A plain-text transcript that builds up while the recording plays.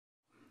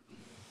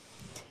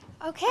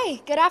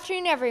Okay, good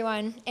afternoon,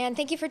 everyone, and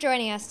thank you for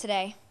joining us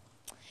today.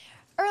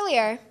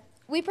 Earlier,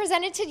 we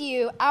presented to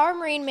you our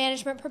marine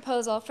management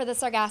proposal for the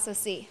Sargasso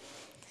Sea.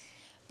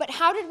 But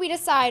how did we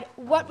decide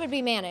what would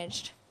be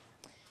managed?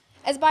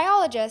 As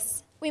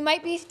biologists, we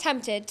might be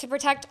tempted to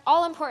protect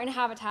all important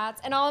habitats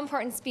and all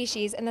important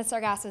species in the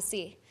Sargasso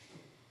Sea.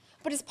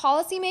 But as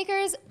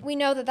policymakers, we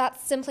know that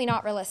that's simply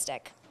not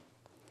realistic.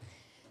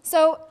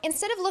 So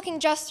instead of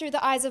looking just through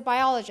the eyes of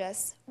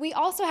biologists, we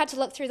also had to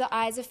look through the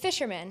eyes of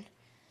fishermen,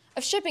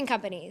 of shipping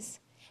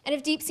companies, and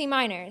of deep-sea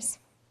miners.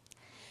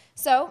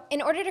 So,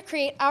 in order to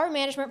create our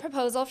management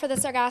proposal for the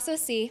Sargasso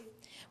Sea,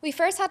 we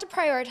first had to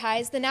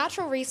prioritize the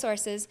natural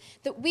resources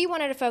that we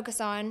wanted to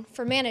focus on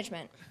for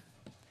management.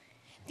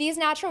 These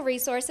natural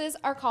resources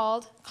are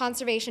called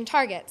conservation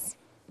targets.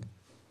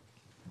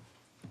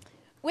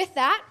 With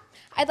that,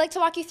 I'd like to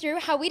walk you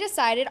through how we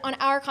decided on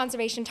our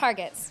conservation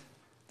targets.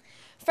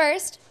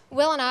 First,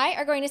 Will and I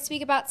are going to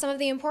speak about some of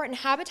the important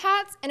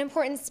habitats and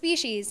important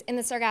species in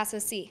the Sargasso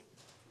Sea.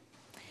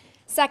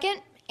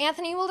 Second,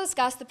 Anthony will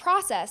discuss the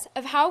process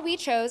of how we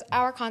chose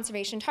our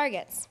conservation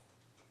targets.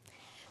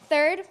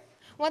 Third,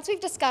 once we've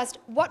discussed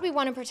what we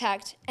want to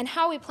protect and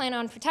how we plan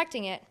on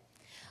protecting it,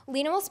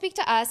 Lena will speak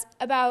to us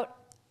about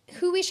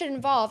who we should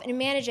involve in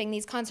managing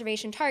these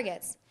conservation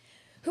targets.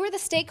 Who are the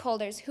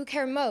stakeholders who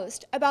care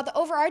most about the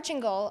overarching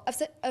goal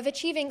of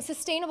achieving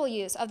sustainable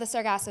use of the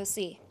Sargasso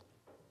Sea?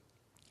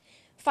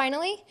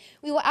 Finally,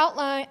 we will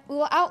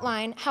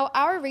outline how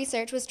our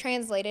research was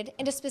translated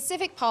into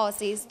specific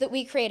policies that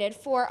we created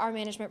for our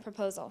management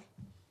proposal.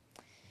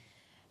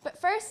 But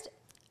first,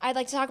 I'd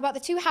like to talk about the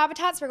two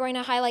habitats we're going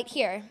to highlight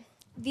here.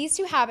 These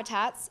two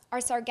habitats are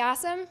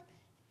sargassum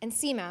and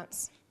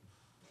seamounts.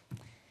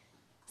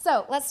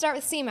 So let's start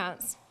with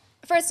seamounts.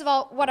 First of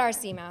all, what are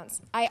seamounts?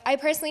 I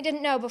personally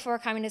didn't know before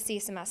coming to sea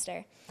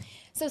semester.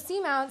 So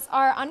seamounts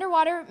are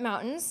underwater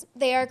mountains.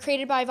 They are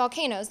created by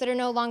volcanoes that are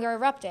no longer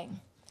erupting.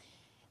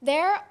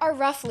 There are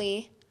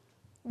roughly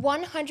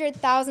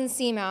 100,000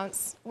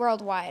 seamounts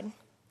worldwide.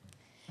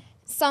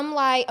 Some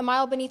lie a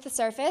mile beneath the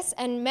surface,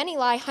 and many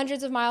lie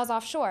hundreds of miles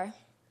offshore.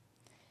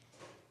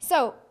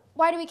 So,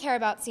 why do we care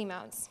about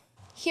seamounts?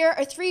 Here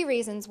are 3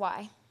 reasons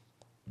why.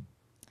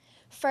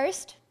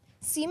 First,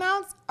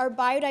 seamounts are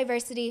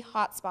biodiversity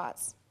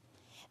hotspots.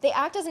 They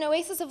act as an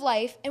oasis of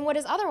life in what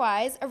is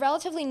otherwise a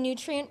relatively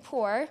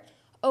nutrient-poor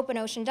open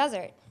ocean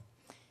desert.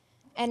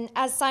 And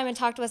as Simon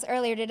talked to us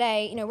earlier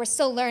today, we're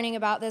still learning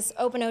about this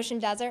open ocean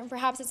desert, and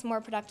perhaps it's more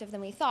productive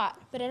than we thought.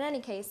 But in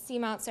any case,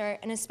 seamounts are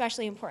an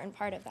especially important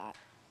part of that.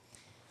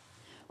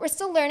 We're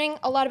still learning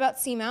a lot about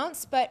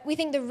seamounts, but we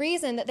think the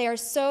reason that they are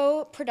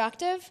so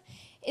productive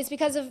is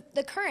because of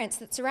the currents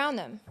that surround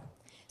them.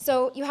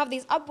 So you have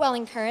these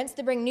upwelling currents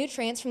that bring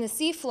nutrients from the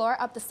seafloor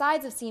up the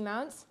sides of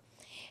seamounts,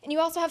 and you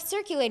also have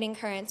circulating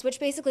currents, which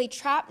basically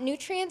trap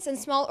nutrients and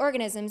small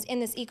organisms in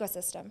this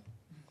ecosystem.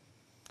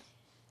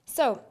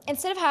 So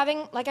instead of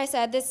having, like I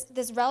said,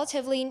 this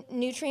relatively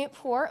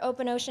nutrient-poor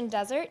open ocean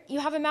desert,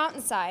 you have a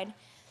mountainside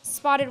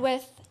spotted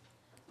with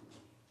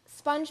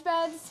sponge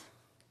beds,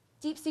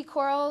 deep-sea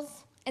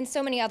corals, and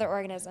so many other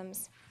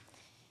organisms.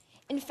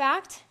 In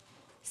fact,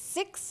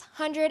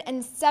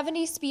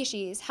 670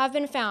 species have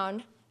been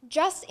found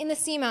just in the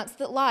seamounts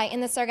that lie in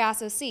the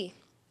Sargasso Sea.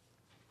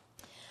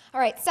 All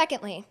right,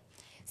 secondly,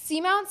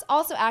 seamounts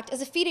also act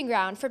as a feeding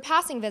ground for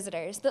passing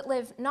visitors that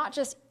live not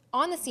just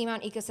on the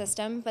seamount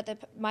ecosystem, but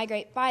that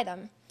migrate by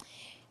them.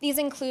 These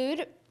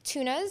include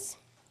tunas,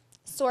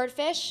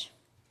 swordfish,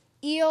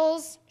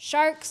 eels,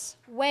 sharks,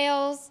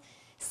 whales,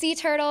 sea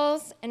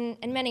turtles, and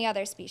many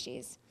other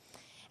species.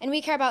 And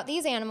we care about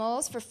these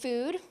animals for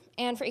food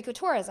and for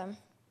ecotourism.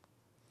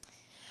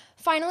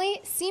 Finally,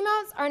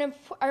 seamounts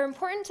are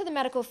important to the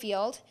medical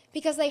field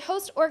because they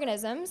host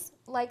organisms,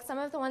 like some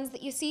of the ones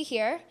that you see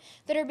here,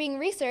 that are being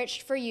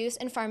researched for use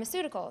in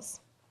pharmaceuticals.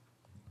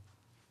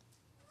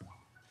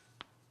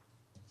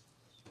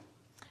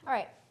 All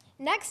right,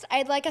 next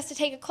I'd like us to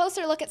take a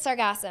closer look at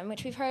sargassum,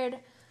 which we've heard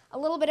a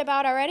little bit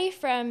about already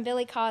from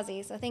Billy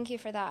Causey, so thank you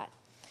for that.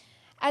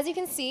 As you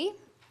can see,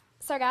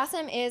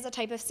 sargassum is a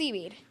type of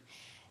seaweed.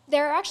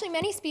 There are actually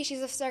many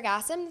species of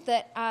sargassum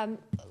that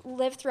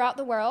live throughout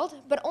the world,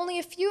 but only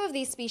a few of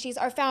these species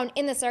are found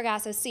in the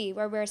Sargasso Sea,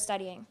 where we're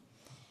studying.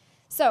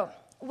 So,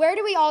 where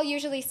do we all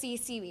usually see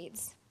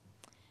seaweeds?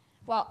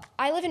 Well,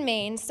 I live in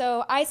Maine,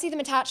 so I see them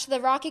attached to the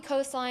rocky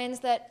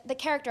coastlines that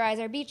characterize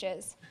our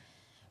beaches.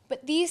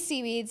 But these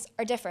seaweeds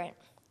are different.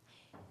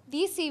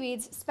 These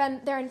seaweeds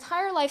spend their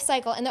entire life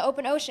cycle in the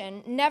open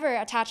ocean, never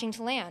attaching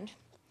to land.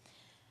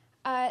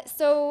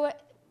 So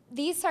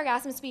these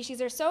sargassum species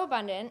are so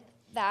abundant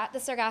that the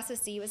Sargasso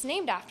Sea was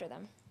named after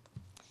them.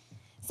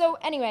 So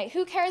anyway,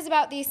 who cares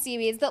about these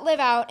seaweeds that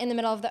live out in the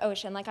middle of the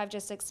ocean, like I've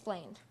just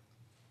explained?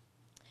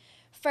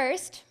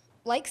 First,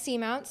 like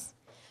seamounts,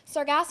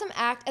 sargassum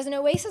act as an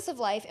oasis of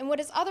life in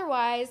what is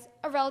otherwise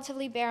a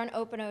relatively barren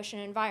open ocean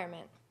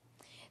environment.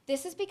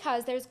 This is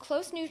because there's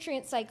close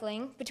nutrient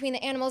cycling between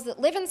the animals that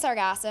live in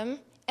sargassum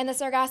and the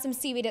sargassum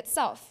seaweed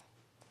itself.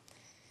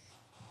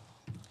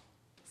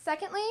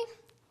 Secondly,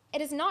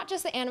 it is not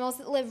just the animals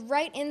that live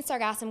right in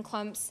sargassum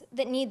clumps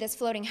that need this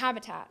floating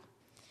habitat.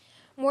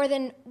 More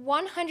than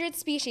 100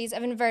 species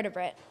of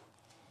invertebrate,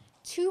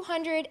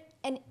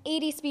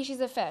 280 species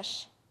of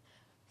fish,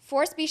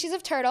 4 species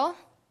of turtle,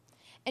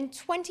 and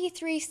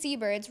 23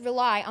 seabirds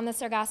rely on the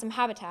sargassum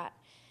habitat.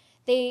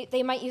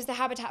 They might use the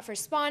habitat for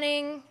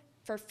spawning,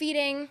 for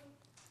feeding,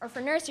 or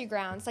for nursery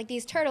grounds like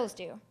these turtles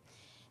do.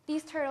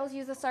 These turtles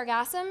use the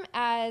sargassum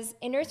as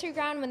a nursery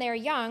ground when they are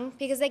young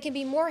because they can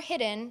be more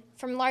hidden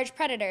from large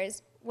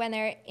predators when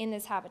they're in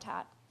this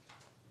habitat.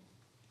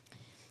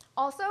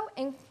 Also,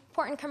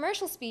 important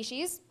commercial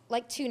species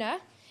like tuna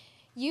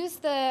use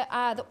the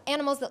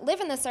animals that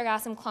live in the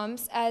sargassum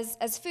clumps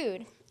as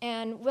food.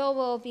 And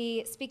will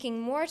be speaking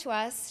more to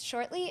us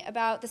shortly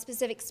about the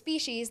specific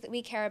species that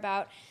we care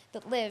about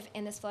that live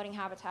in this floating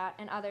habitat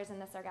and others in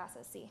the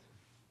Sargasso Sea.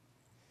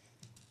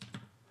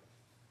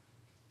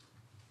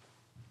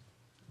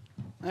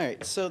 All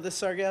right, so the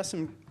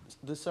sargassum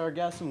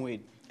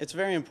weed, it's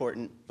very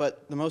important,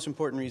 but the most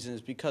important reason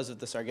is because of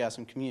the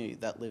sargassum community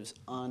that lives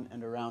on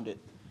and around it.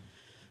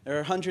 There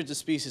are hundreds of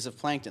species of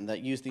plankton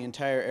that use the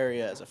entire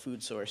area as a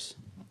food source.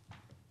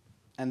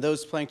 And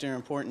those plankton are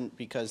important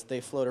because they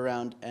float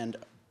around and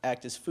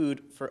act as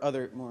food for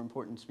other more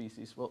important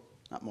species. Well,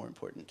 not more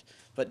important,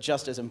 but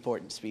just as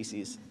important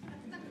species.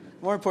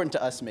 More important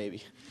to us,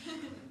 maybe.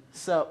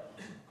 So,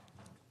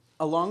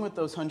 along with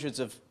those hundreds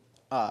of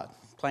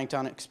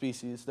planktonic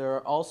species, there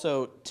are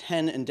also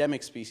 10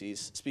 endemic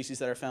species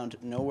that are found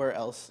nowhere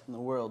else in the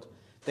world.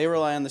 They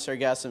rely on the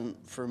sargassum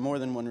for more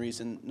than one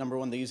reason. Number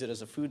one, they use it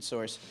as a food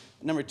source.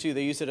 Number two,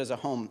 they use it as a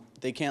home.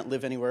 They can't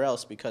live anywhere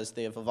else because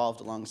they have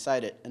evolved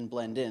alongside it and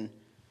blend in.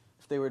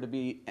 If they were to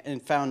be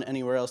found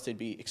anywhere else, they'd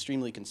be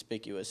extremely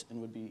conspicuous and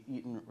would be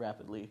eaten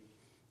rapidly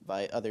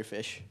by other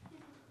fish.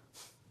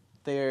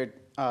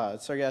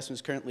 Sargassum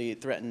is currently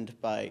threatened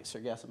by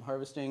sargassum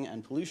harvesting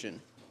and pollution.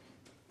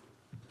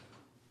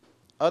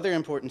 Other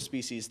important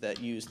species that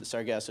use the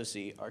Sargasso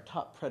Sea are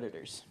top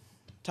predators.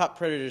 Top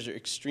predators are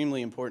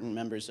extremely important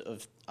members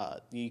of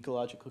the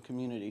ecological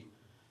community.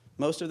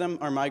 Most of them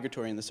are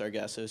migratory in the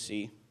Sargasso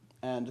Sea,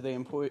 and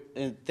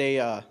they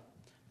are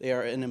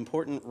an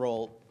important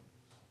role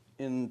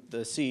in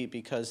the sea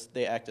because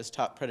they act as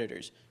top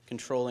predators,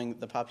 controlling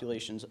the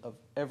populations of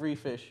every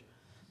fish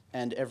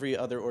and every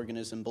other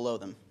organism below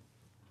them.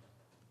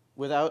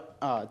 Without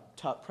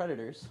top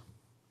predators,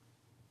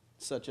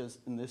 such as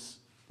in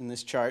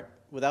this chart,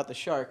 without the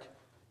shark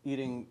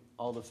eating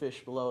all the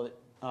fish below it,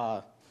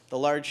 the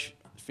large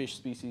fish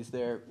species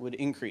there would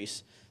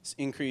increase. This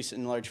increase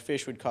in large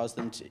fish would cause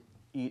them to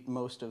eat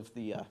most of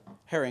the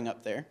herring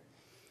up there.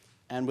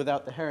 And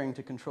without the herring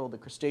to control the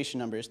crustacean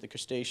numbers, the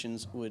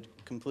crustaceans would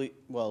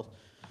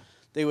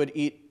they would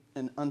eat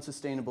an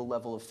unsustainable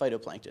level of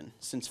phytoplankton.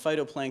 Since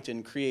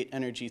phytoplankton create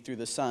energy through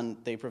the sun,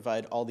 they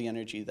provide all the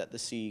energy that the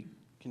sea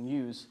can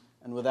use,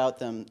 and without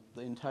them,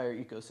 the entire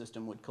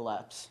ecosystem would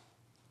collapse,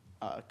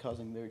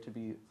 causing there to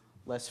be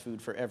less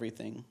food for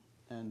everything,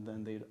 and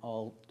then they'd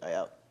all die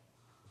out.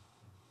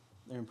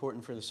 They're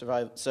important for the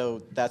survival,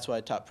 so that's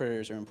why top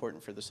predators are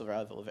important for the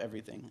survival of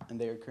everything, and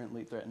they are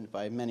currently threatened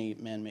by many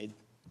man-made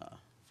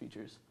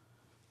features.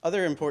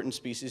 Other important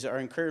species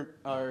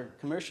are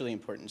commercially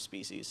important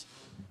species.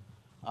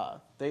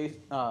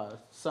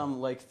 Some,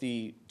 like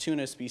the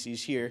tuna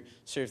species here,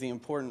 serve the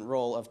important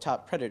role of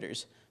top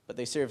predators, but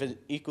they serve an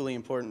equally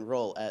important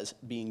role as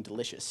being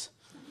delicious.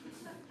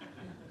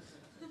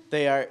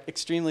 They are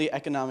extremely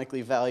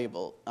economically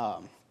valuable.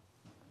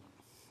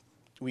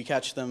 We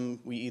catch them,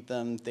 we eat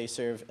them, they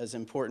serve as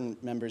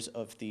important members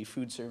of the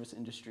food service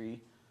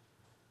industry.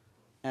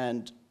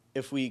 And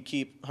if we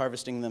keep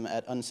harvesting them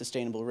at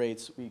unsustainable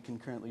rates, we can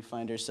currently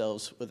find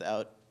ourselves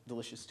without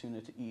delicious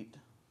tuna to eat.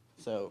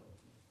 So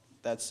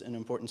that's an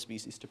important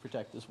species to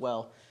protect as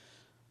well,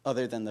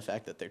 other than the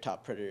fact that they're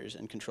top predators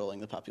and controlling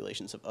the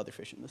populations of other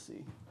fish in the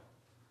sea.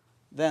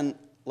 Then,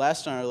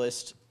 last on our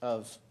list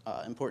of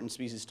important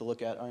species to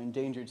look at are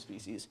endangered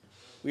species.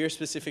 We are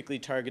specifically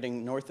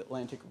targeting North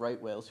Atlantic right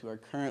whales, who are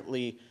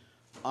currently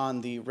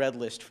on the red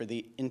list for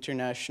the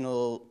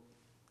International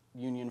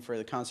Union for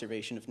the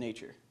Conservation of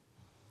Nature.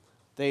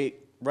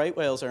 Right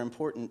whales are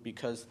important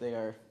because they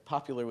are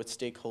popular with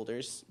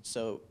stakeholders,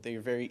 so they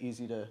are very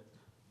easy to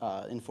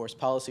enforce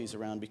policies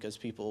around because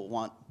people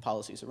want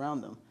policies around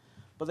them.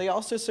 But they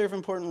also serve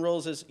important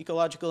roles as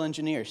ecological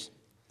engineers.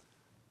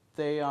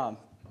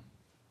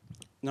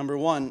 Number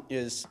one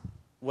is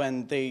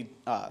when they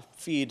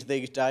feed,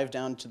 they dive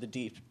down to the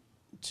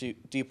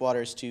deep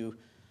waters to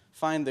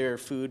find their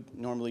food,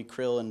 normally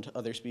krill and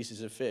other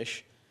species of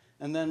fish.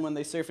 And then when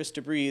they surface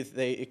to breathe,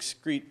 they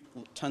excrete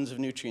tons of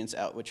nutrients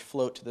out, which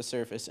float to the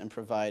surface and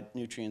provide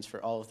nutrients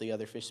for all of the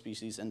other fish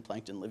species and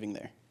plankton living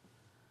there.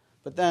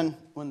 But then,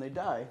 when they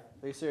die,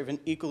 they serve an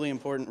equally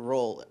important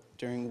role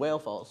during whale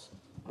falls,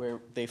 where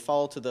they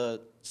fall to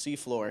the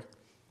seafloor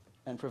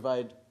and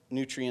provide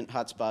nutrient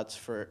hotspots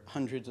for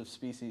hundreds of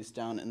species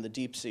down in the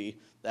deep sea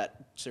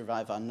that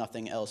survive on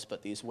nothing else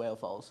but these whale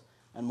falls.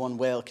 And one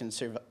whale can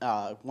serve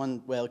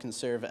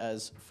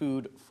as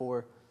food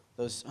for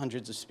those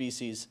hundreds of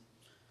species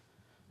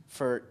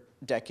for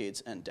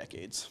decades and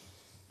decades.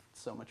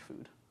 So much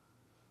food.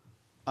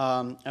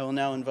 I will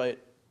now invite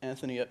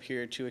Anthony up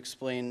here to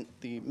explain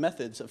the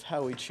methods of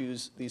how we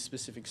choose these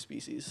specific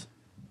species.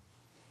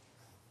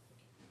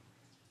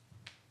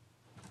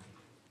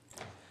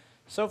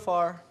 So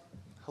far,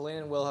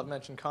 Helena and Will have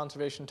mentioned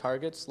conservation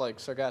targets like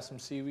Sargassum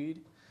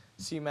seaweed,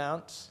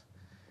 seamounts,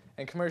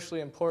 and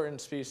commercially important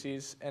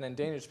species and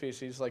endangered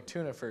species like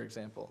tuna, for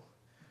example.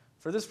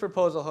 For this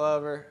proposal,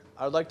 however,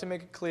 I would like to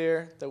make it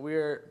clear that we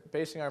are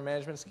basing our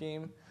management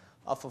scheme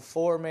off of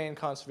 4 main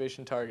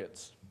conservation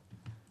targets,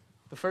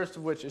 the first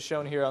of which is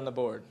shown here on the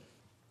board.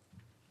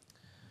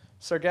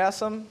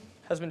 Sargassum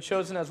has been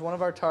chosen as one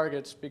of our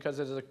targets because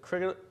it is a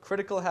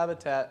critical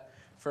habitat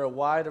for a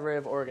wide array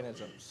of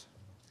organisms.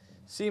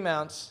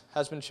 Seamounts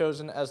has been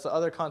chosen as the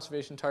other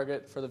conservation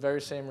target for the very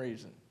same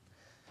reason.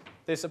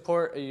 They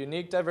support a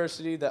unique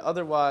diversity that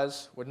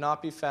otherwise would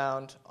not be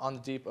found on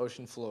the deep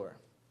ocean floor.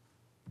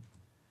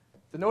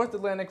 The North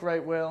Atlantic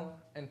right whale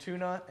and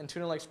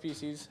tuna-like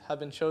species have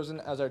been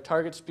chosen as our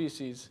target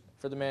species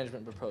for the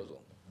management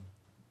proposal.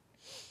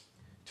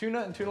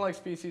 Tuna and tuna-like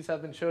species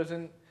have been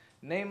chosen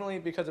namely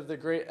because of their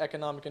great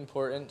economic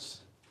importance.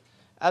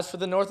 As for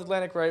the North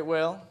Atlantic right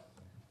whale,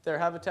 their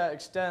habitat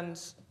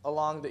extends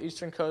along the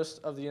eastern coast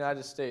of the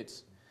United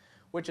States,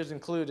 which is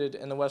included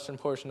in the western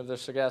portion of the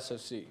Sargasso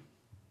Sea.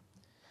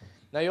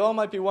 Now, you all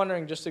might be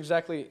wondering just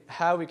exactly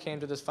how we came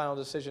to this final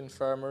decision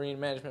for our marine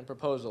management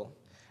proposal,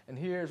 and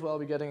here's where I'll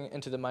be getting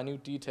into the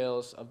minute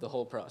details of the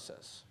whole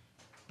process.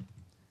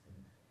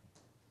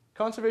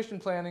 Conservation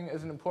planning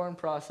is an important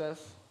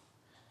process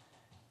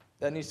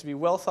that needs to be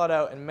well thought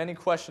out, and many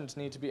questions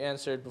need to be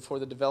answered before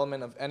the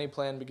development of any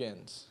plan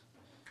begins.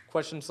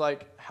 Questions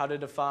like how to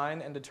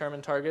define and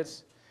determine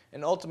targets,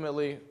 and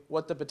ultimately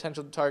what the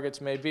potential targets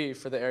may be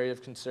for the area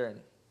of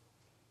concern.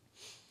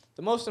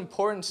 The most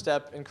important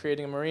step in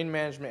creating a marine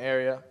management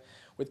area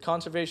with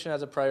conservation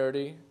as a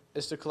priority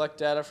is to collect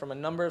data from a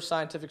number of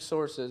scientific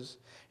sources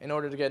in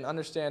order to get an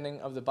understanding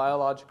of the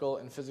biological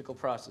and physical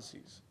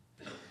processes.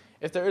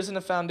 If there isn't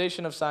a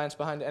foundation of science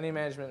behind any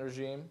management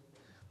regime,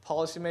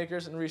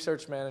 policymakers and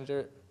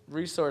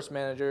resource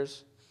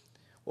managers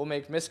will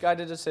make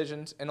misguided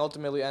decisions and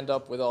ultimately end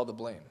up with all the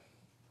blame.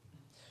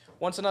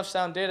 Once enough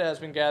sound data has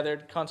been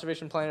gathered,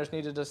 conservation planners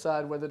need to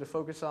decide whether to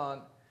focus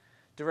on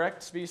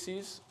direct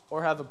species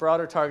or have a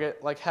broader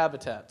target like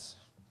habitats.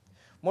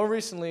 More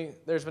recently,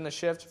 there's been a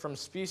shift from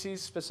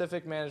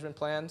species-specific management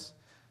plans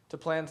to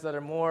plans that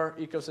are more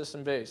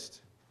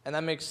ecosystem-based. And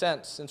that makes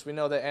sense since we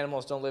know that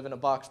animals don't live in a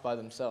box by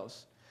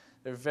themselves.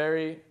 They're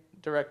very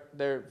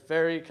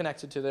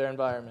connected to their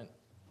environment.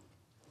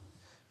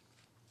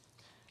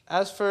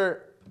 As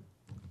for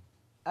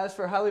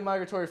highly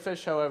migratory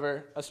fish,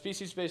 however, a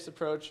species-based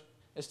approach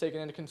is taken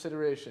into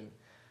consideration.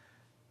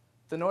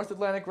 The North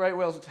Atlantic right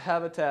whale's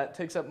habitat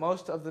takes up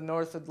most of the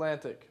North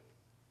Atlantic.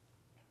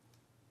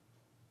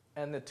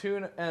 And the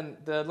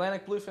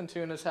Atlantic bluefin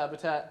tuna's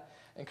habitat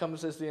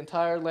encompasses the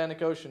entire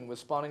Atlantic Ocean with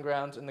spawning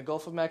grounds in the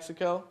Gulf of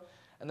Mexico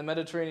and the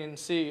Mediterranean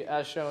Sea,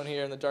 as shown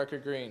here in the darker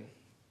green.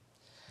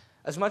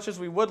 As much as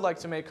we would like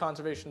to make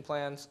conservation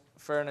plans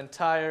for an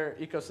entire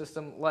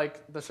ecosystem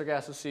like the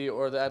Sargasso Sea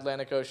or the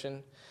Atlantic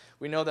Ocean,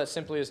 we know that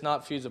simply is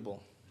not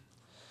feasible.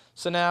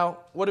 So now,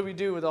 what do we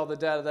do with all the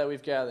data that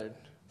we've gathered?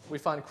 We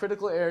find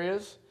critical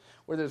areas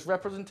where there's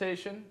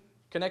representation,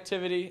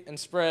 connectivity, and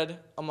spread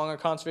among our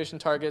conservation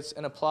targets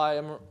and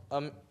apply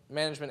a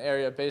management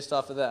area based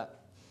off of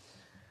that.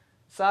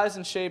 Size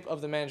and shape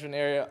of the management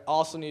area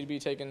also need to be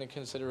taken into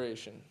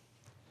consideration.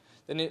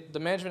 The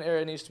management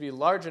area needs to be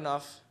large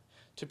enough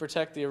to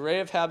protect the array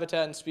of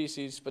habitat and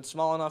species, but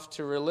small enough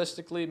to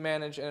realistically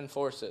manage and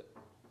enforce it.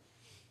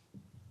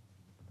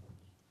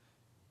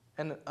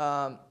 And,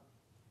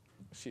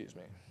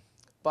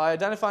 by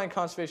identifying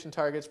conservation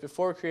targets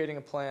before creating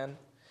a plan,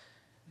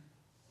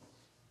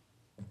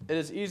 it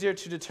is easier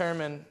to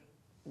determine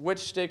which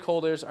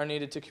stakeholders are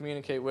needed to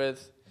communicate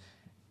with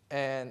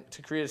and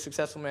to create a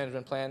successful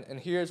management plan.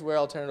 And here's where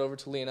I'll turn it over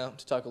to Lena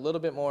to talk a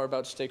little bit more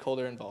about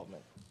stakeholder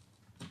involvement.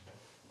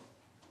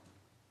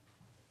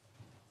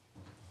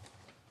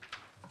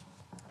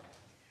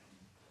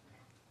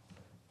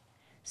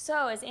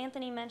 So, as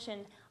Anthony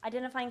mentioned,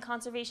 identifying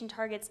conservation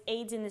targets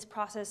aids in this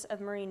process of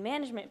marine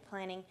management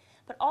planning,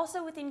 but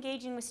also with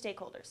engaging with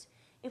stakeholders.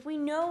 If we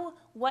know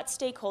what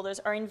stakeholders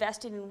are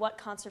invested in what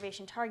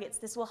conservation targets,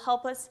 this will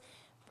help us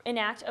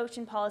enact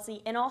ocean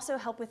policy and also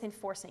help with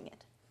enforcing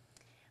it.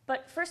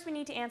 But first we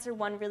need to answer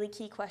one really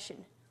key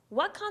question.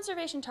 What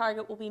conservation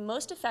target will be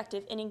most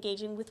effective in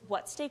engaging with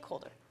what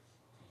stakeholder?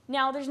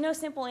 Now, there's no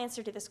simple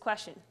answer to this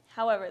question.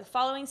 However, the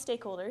following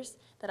stakeholders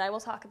that I will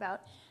talk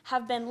about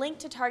have been linked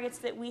to targets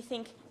that we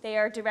think they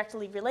are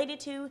directly related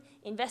to,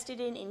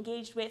 invested in,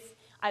 engaged with,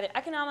 either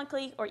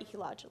economically or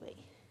ecologically.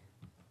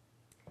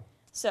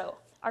 So,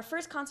 our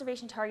first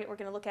conservation target we're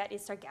going to look at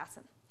is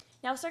sargassum.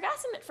 Now,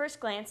 sargassum at first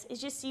glance is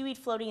just seaweed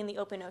floating in the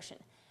open ocean.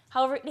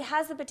 However, it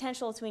has the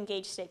potential to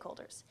engage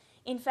stakeholders.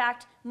 In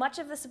fact, much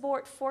of the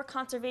support for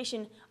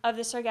conservation of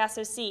the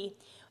Sargasso Sea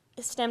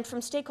stemmed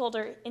from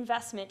stakeholder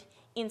investment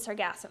in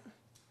sargassum.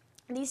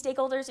 These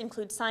stakeholders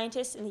include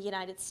scientists in the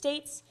United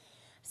States,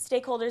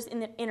 stakeholders in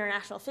the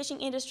international fishing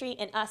industry,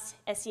 and us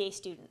SCA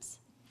students.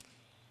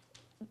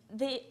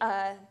 The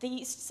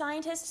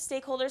scientists,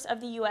 stakeholders of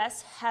the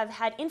U.S. have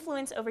had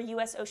influence over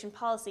U.S. ocean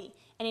policy,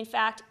 and in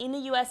fact, in the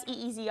U.S.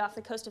 EEZ off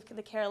the coast of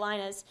the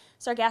Carolinas,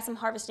 sargassum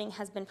harvesting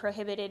has been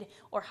prohibited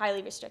or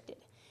highly restricted.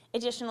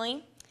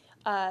 Additionally,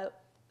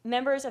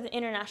 members of the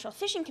international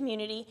fishing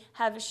community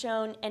have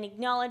shown and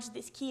acknowledged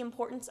this key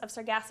importance of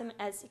sargassum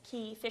as a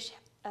key fish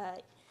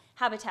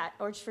habitat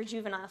or for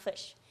juvenile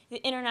fish.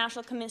 The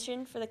International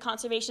Commission for the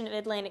Conservation of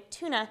Atlantic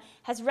Tuna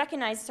has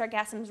recognized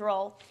sargassum's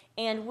role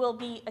and will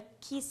be a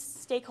key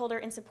stakeholder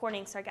in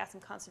supporting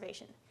sargassum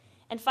conservation.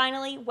 And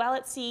finally, while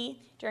at sea,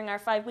 during our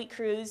 5-week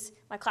cruise,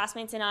 my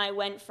classmates and I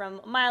went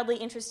from mildly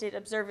interested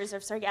observers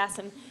of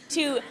sargassum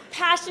to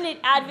passionate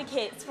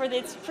advocates for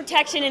its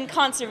protection and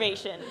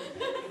conservation.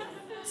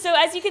 So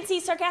as you can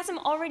see, sargassum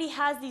already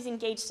has these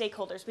engaged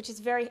stakeholders, which is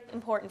very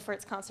important for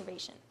its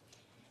conservation.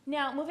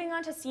 Now, moving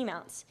on to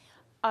seamounts,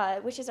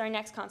 which is our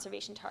next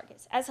conservation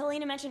targets. As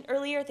Helena mentioned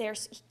earlier, they are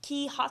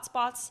key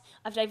hotspots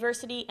of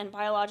diversity and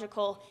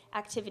biological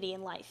activity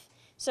in life.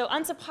 So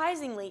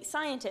unsurprisingly,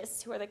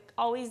 scientists, who are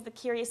always the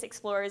curious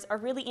explorers, are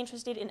really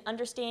interested in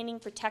understanding,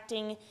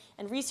 protecting,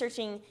 and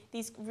researching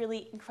these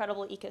really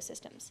incredible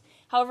ecosystems.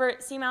 However,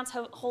 seamounts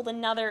hold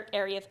another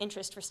area of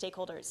interest for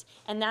stakeholders,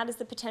 and that is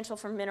the potential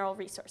for mineral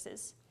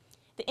resources.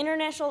 The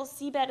International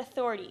Seabed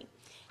Authority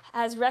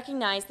has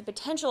recognized the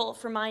potential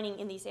for mining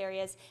in these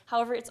areas.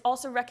 However, it's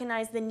also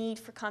recognized the need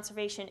for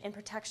conservation and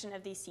protection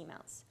of these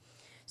seamounts.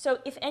 So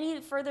if any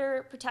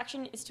further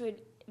protection is to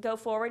go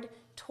forward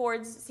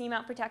towards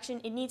seamount protection,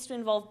 it needs to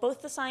involve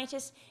both the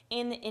scientists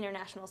and the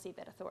International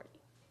Seabed Authority.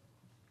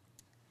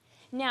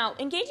 Now,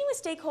 engaging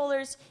with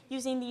stakeholders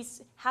using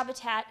these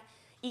habitat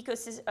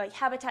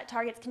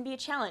targets can be a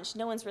challenge.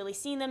 No one's really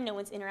seen them, no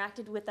one's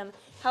interacted with them.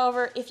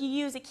 However, if you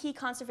use a key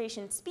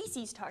conservation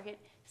species target,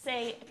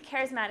 say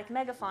charismatic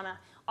megafauna,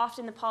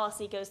 often the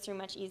policy goes through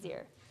much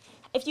easier.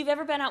 If you've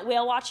ever been out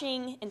whale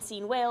watching and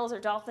seen whales or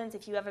dolphins,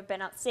 if you've ever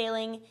been out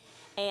sailing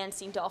and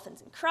seen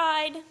dolphins and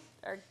cried,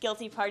 or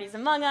guilty parties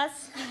among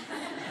us,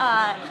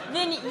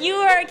 then you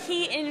are a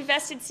key and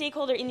invested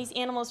stakeholder in these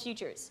animals'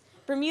 futures.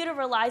 Bermuda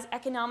relies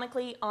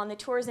economically on the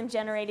tourism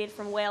generated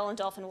from whale and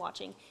dolphin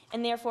watching,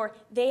 and therefore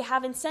they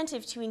have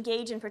incentive to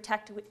engage and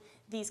protect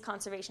these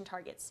conservation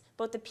targets,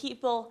 both the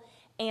people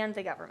and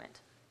the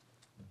government.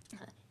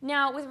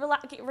 Now, with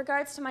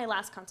regards to my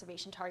last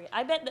conservation target,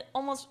 I bet that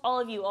almost all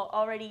of you are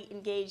already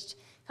engaged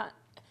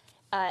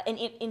and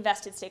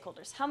invested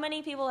stakeholders. How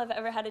many people have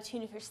ever had a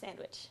tuna fish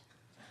sandwich?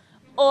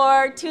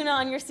 Or tuna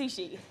on your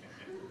sushi?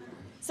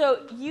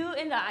 So you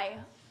and I,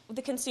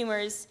 the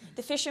consumers,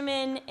 the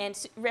fishermen and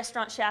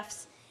restaurant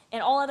chefs,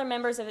 and all other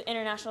members of the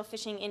international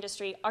fishing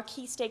industry are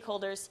key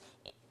stakeholders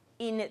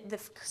in the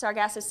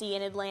Sargasso Sea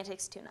and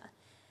Atlantic's tuna.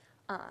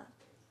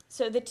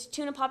 So the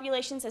tuna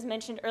populations, as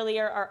mentioned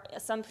earlier,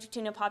 some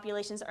tuna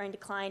populations are in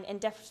decline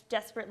and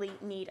desperately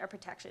need our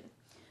protection.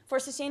 For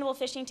sustainable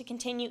fishing to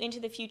continue into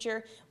the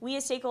future, we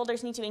as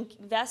stakeholders need to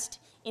invest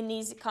in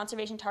these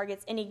conservation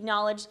targets and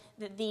acknowledge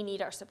that they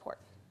need our support.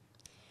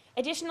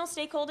 Additional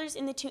stakeholders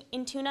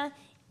in tuna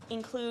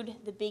include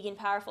the big and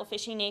powerful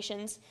fishing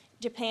nations,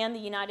 Japan, the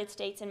United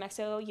States, and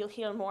Mexico. You'll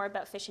hear more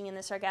about fishing in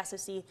the Sargasso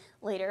Sea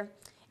later,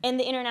 and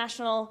the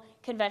International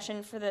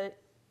Commission for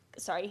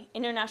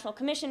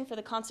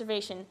the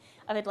Conservation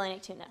of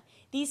Atlantic Tuna.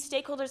 These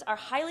stakeholders are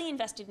highly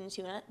invested in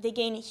tuna. They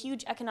gain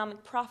huge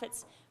economic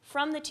profits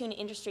from the tuna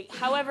industry.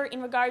 However,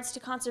 in regards to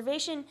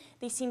conservation,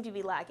 they seem to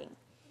be lagging.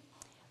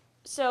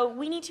 So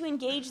we need to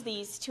engage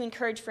these to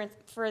encourage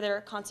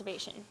further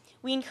conservation.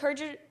 We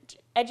encourage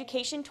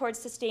education towards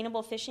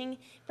sustainable fishing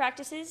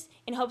practices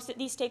in hopes that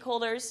these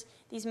stakeholders,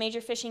 these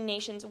major fishing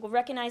nations, will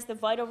recognize the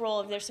vital role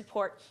of their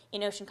support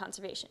in ocean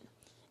conservation.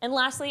 And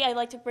lastly, I'd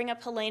like to bring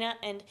up Helena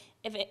and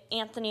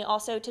Anthony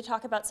also to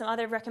talk about some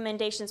other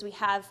recommendations we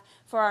have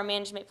for our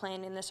management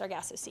plan in the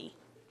Sargasso Sea.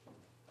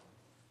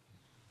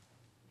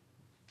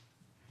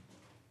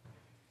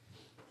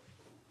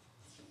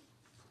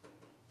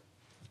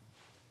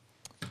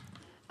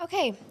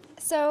 Okay,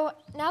 so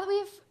now that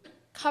we've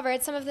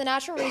covered some of the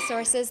natural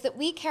resources that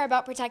we care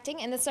about protecting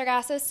in the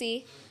Sargasso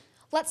Sea,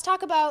 let's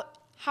talk about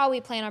how we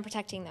plan on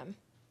protecting them.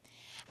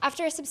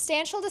 After a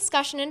substantial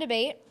discussion and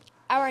debate,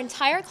 our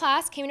entire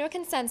class came to a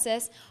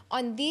consensus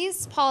on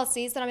these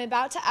policies that I'm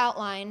about to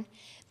outline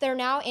that are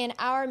now in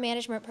our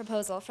management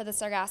proposal for the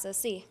Sargasso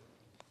Sea.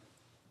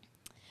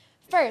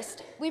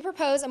 First, we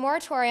propose a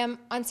moratorium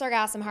on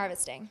sargassum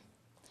harvesting.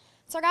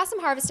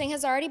 Sargassum harvesting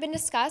has already been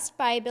discussed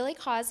by Billy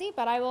Causey,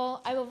 but I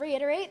will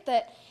reiterate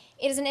that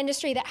it is an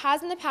industry that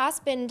has in the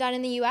past been done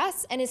in the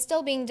U.S. and is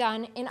still being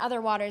done in other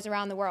waters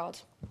around the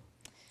world.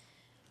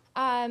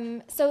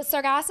 So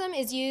sargassum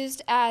is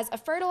used as a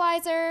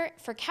fertilizer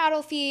for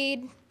cattle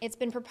feed. It's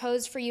been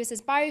proposed for use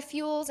as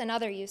biofuels and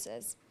other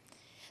uses.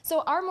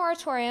 So our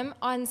moratorium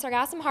on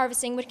sargassum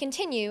harvesting would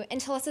continue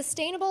until a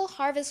sustainable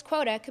harvest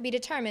quota could be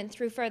determined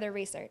through further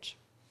research.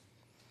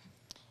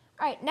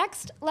 All right,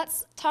 next,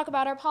 let's talk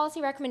about our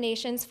policy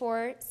recommendations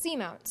for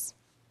seamounts.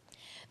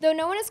 Though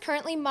no one is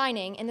currently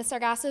mining in the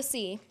Sargasso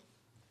Sea,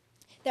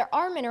 there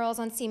are minerals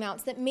on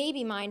seamounts that may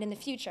be mined in the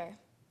future.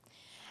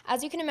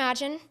 As you can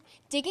imagine,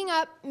 digging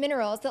up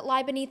minerals that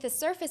lie beneath the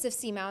surface of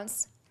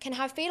seamounts can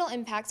have fatal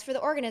impacts for the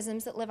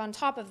organisms that live on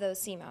top of those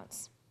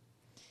seamounts.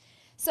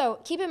 So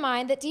keep in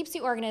mind that deep sea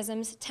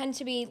organisms tend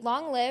to be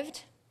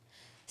long-lived,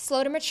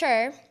 slow to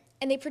mature,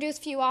 and they produce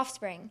few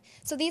offspring.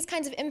 So these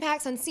kinds of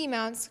impacts on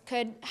seamounts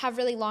could have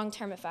really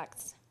long-term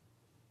effects.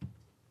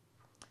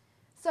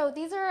 So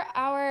these are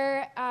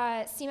our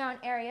seamount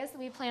areas that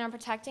we plan on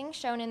protecting,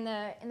 shown in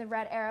the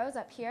red arrows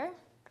up here.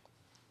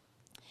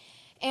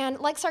 And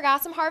like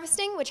sargassum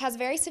harvesting, which has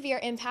very severe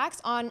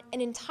impacts on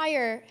an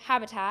entire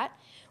habitat,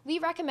 we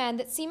recommend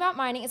that seamount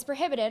mining is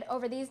prohibited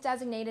over these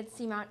designated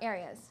seamount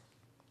areas.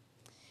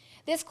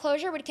 This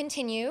closure would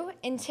continue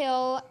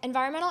until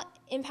environmental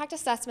impact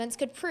assessments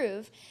could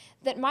prove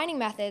that mining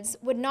methods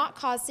would not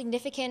cause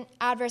significant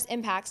adverse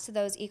impacts to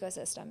those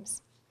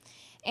ecosystems.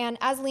 And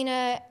as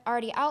Lena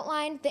already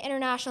outlined, the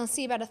International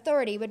Seabed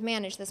Authority would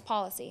manage this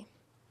policy.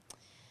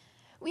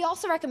 We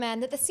also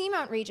recommend that the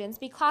seamount regions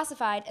be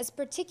classified as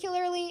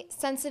particularly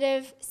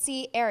sensitive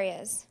sea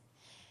areas.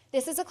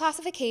 This is a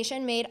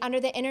classification made under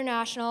the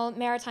International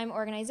Maritime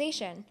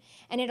Organization,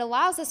 and it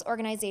allows this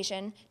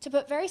organization to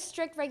put very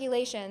strict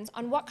regulations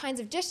on what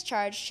kinds of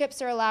discharge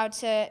ships are allowed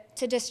to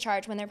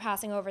discharge when they're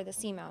passing over the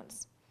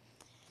seamounts.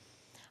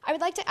 I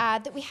would like to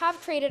add that we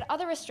have created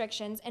other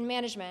restrictions and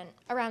management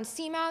around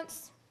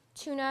seamounts,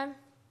 tuna,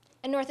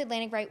 and North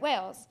Atlantic right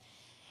whales.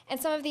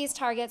 And some of these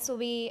targets will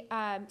be,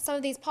 some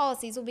of these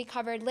policies will be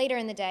covered later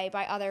in the day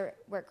by other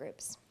work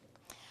groups.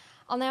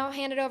 I'll now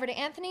hand it over to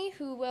Anthony,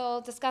 who will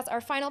discuss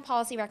our final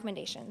policy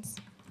recommendations.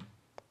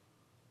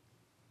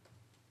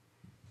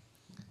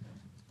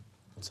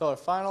 So our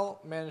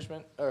final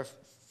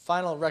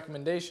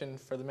recommendation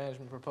for the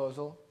management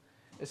proposal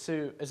is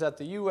that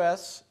the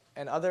U.S.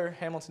 and other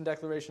Hamilton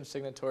Declaration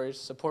signatories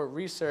support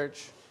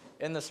research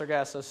in the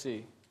Sargasso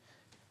Sea.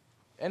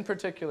 In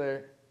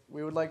particular,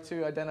 we would like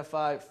to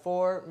identify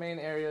 4 main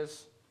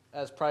areas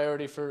as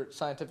priority for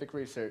scientific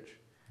research.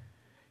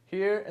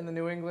 Here in the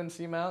New England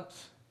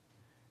seamounts,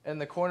 in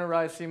the Corner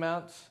Rise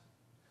seamounts,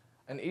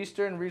 an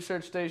Eastern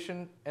research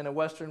station and a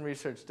Western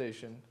research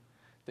station.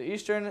 The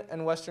Eastern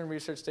and Western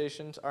research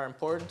stations are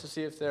important to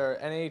see if there are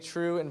any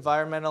true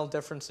environmental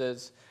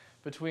differences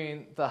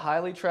between the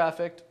highly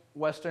trafficked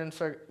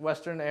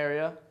Western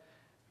area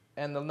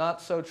and the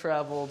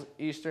not-so-traveled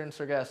Eastern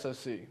Sargasso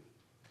Sea.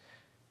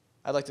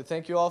 I'd like to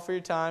thank you all for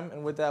your time,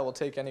 and with that, we'll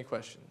take any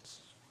questions.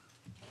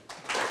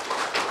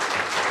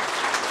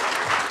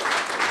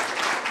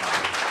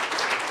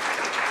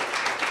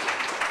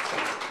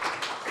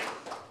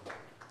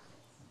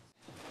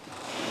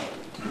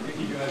 Thank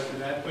you guys for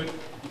that, but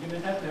you're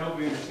going to have to help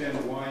me understand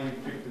why you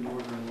picked the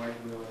northern white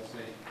whale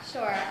essay.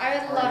 Sure,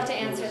 I would love to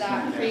answer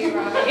that for you,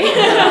 Robbie.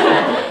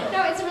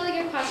 No, it's a really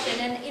good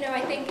question, and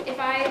I think if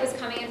I was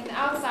coming in from the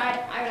outside,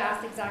 I would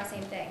ask the exact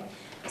same thing.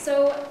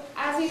 So,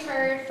 as we've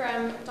heard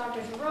from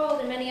Dr. Gerold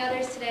and many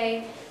others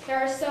today, there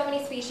are so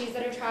many species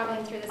that are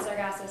traveling through the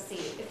Sargasso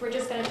Sea, if we're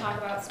just going to talk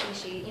about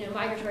species,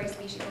 migratory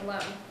species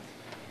alone.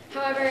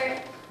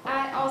 However,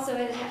 also,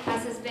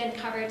 as has been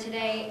covered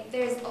today,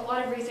 there's a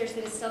lot of research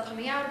that is still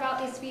coming out about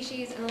these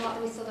species and a lot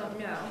that we still don't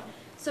know.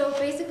 So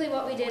basically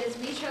what we did is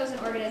we chose an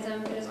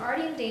organism that is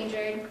already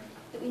endangered,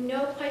 that we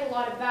know quite a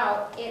lot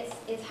about its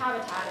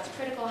habitat, its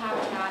critical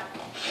habitat,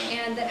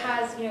 and that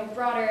has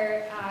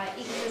broader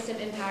ecosystem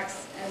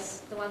impacts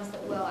as the ones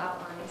that Will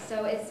outlined.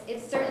 So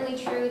it's certainly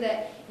true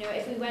that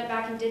if we went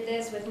back and did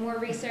this with more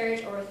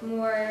research or with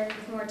more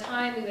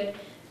time, we would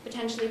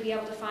potentially be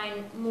able to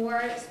find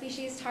more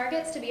species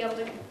targets to be able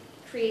to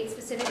create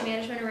specific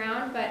management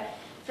around. But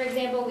for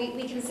example,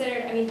 we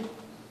considered,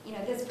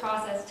 this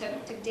process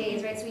took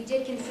days, right? So we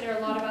did consider a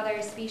lot of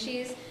other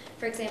species.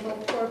 For example,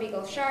 poor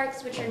beagle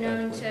sharks, which are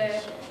known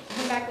to,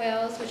 humpback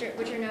whales, which are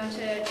known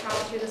to travel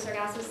through the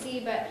Sargasso Sea.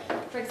 But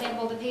for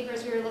example, the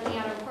papers we were looking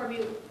at on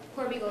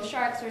poor beagle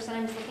sharks were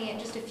sometimes looking at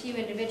just a few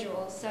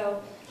individuals.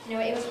 So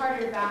it was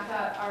harder to back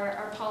up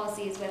our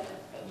policies with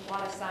a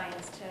lot of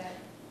science to.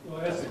 Well,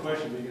 that's the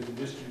question, because the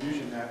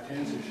distribution map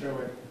tends to show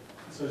it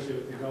associated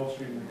with the Gulf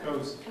Stream and the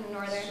coast,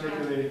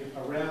 circulating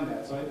around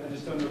that. So I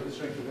just don't know the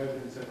strength of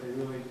evidence that they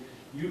really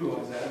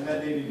utilize that. And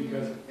that may be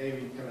because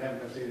we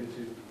haven't enough data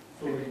to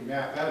fully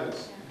map out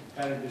its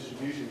pattern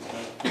distribution. So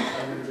I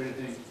wonder if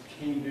anything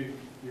came to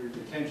your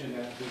attention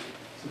that could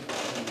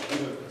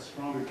give a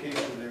stronger case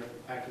for their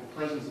actual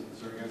presence in the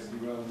Sargasso Sea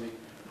rather than the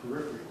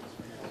periphery of the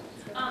Sargasso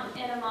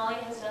Sea. And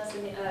Amalia has done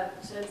some,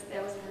 so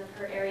that was kind of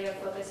her area of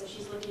focus, so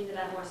she's looking into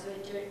that more. So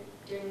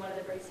during one of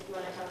the breaks, if you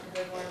want to talk to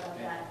her more about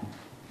that.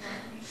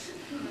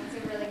 That's a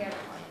really good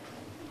point.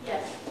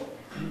 Yes.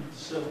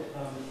 So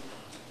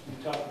you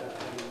talked about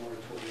having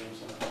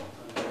moratoriums on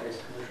various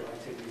commercial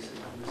activities in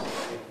this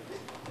area.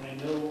 And I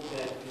know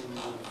that in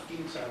the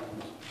Phoenix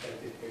Island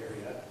affected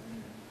area,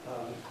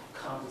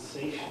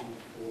 compensation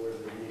for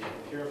the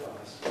national care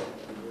costs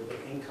or the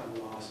income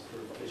loss for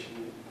fishing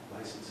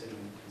licensing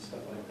and stuff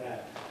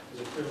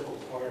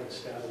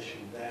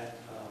establishing that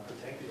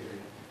protected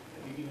area.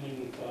 Have you given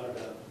any thought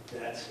about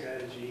that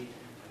strategy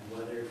and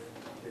whether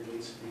there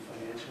needs to be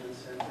financial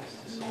incentives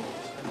to support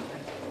this kind of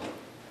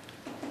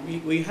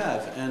thing? We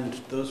have, and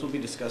those will be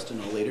discussed in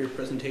a later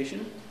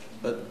presentation.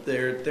 But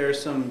there are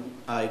some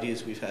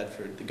ideas we've had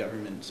for the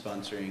government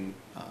sponsoring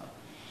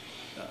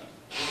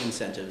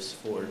incentives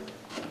for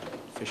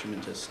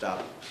fishermen to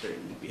stop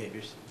certain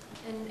behaviors.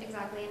 And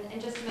exactly, and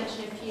just to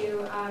mention a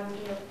few,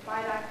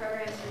 buyback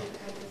programs for different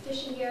kinds of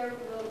fishing gear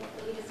will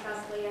be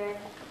discussed later.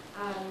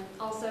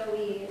 Also,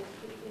 we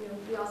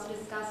also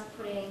discussed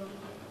putting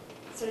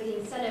sort of the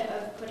incentive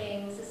of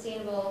putting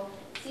sustainable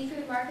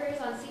seafood markers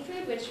on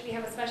seafood, which we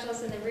have a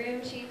specialist in the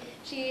room. She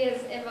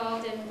is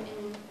involved in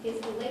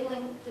basically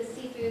labeling the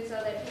seafood so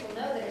that people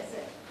know that it's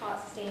caught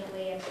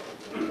sustainably,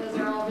 and those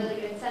are all really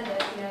good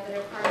incentives, that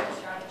are part of the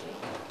strategy.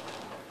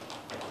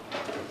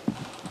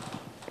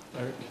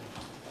 Eric?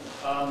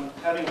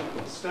 Having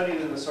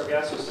studied in the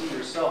Sargasso Sea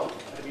yourself,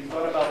 have you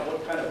thought about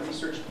what kind of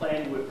research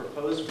plan you would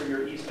propose for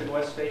your east and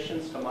west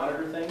stations to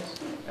monitor things,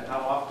 and how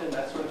often,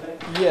 that sort of thing?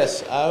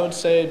 Yes, I would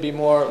say it'd be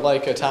more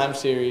like a time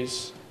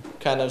series,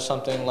 kind of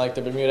something like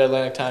the Bermuda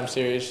Atlantic time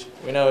series.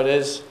 We know it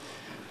is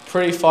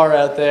pretty far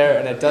out there,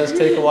 and it does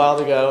take a while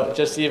to go,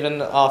 just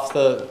even off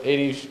the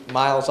 80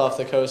 miles off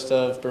the coast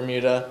of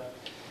Bermuda.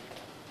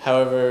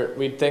 However,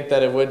 we think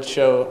that it would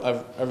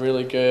show a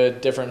really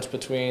good difference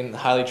between the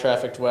highly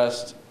trafficked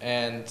west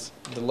and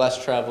the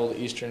less traveled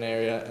eastern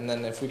area. And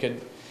then if we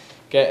could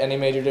get any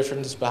major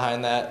differences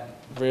behind that,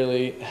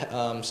 really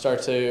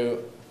start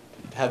to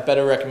have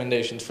better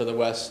recommendations for the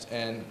west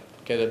and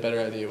get a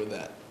better idea with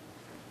that.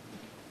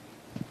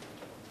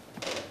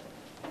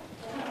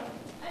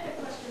 I have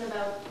a question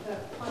about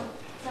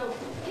so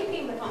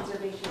keeping the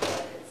conservation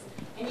targets.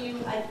 And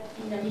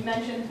you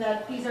mentioned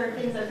that these are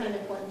things that are kind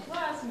of important to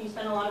us, and you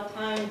spend a lot of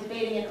time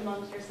debating it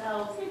amongst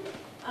yourselves.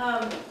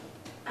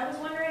 I was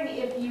wondering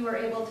if you were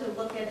able to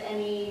look at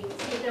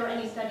if there were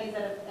any studies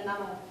that have, and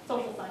I'm a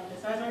social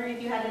scientist, so I was wondering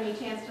if you had any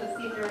chance to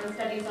see if there were any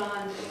studies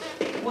on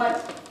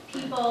what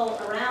people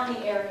around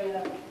the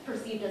area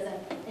perceived as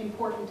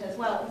important as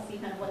well, and see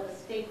kind of what the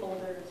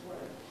stakeholders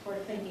were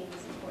thinking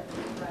was important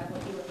to drive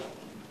what you were thinking.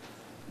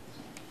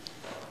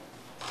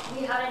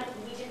 We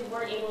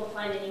weren't able to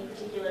find any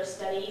particular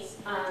studies.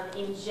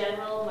 In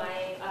general, when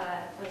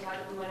I was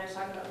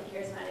talking about the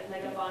charismatic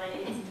megafauna,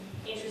 it's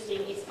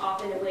interesting. It's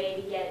often a way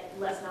to get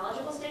less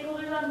knowledgeable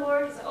stakeholders on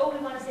board. It's we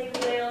want to save the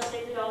whales,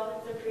 save the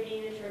dolphins, they're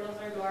pretty, the turtles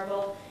are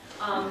adorable.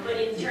 But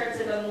in terms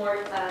of a more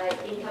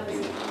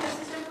encompassing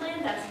ecosystem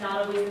plan, that's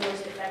not always the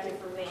most effective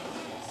for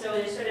management. So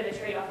there's sort of a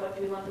trade-off. What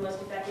do we want the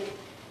most effective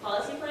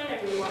policy plan, or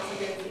do we want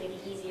something that's going to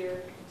be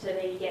easier to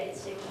maybe get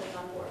stakeholders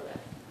on board with?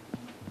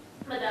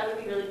 But that would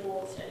be really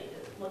cool study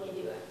to look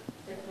into it.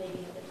 Maybe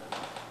a different.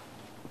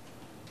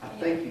 I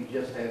think you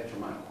just answered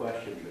my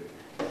question,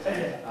 but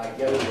I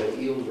gather the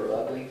eels are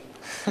ugly.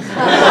 No,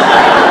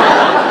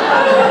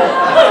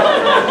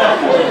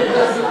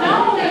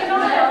 they're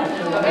not.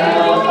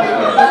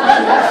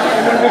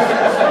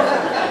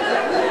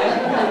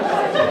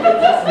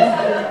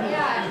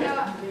 Yeah, no.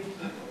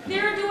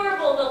 They're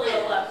adorable, the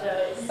little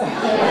leptos.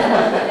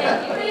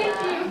 Thank you.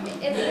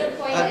 It's a good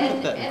point,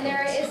 and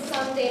there is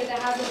some data that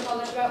has been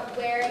published about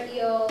where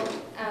eel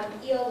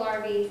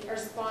larvae are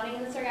spawning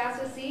in the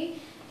Sargasso Sea.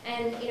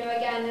 And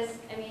again,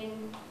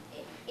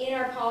 in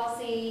our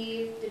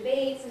policy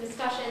debates and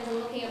discussions and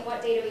looking at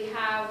what data we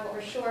have, what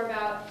we're sure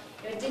about,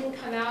 it didn't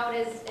come out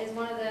as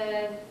one of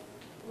the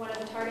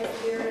targets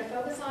that we were going to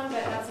focus on,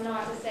 but that's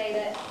not to say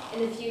that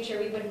in the future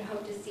we wouldn't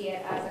hope to see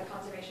it as a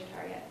conservation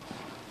target.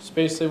 So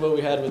basically what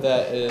we had with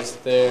that is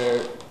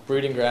their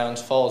breeding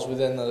grounds falls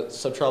within the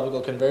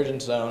subtropical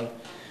convergence zone,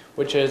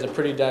 which is a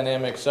pretty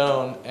dynamic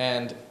zone,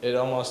 and it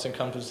almost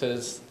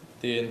encompasses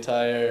the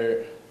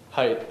entire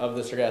height of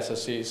the Sargasso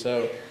Sea.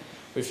 So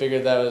we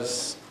figured that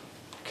was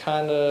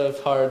kind of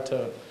hard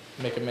to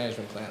make a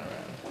management plan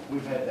around.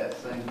 We've had that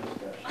same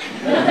discussion.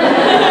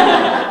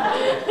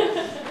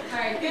 All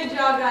right, good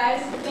job,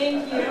 guys.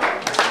 Thank you.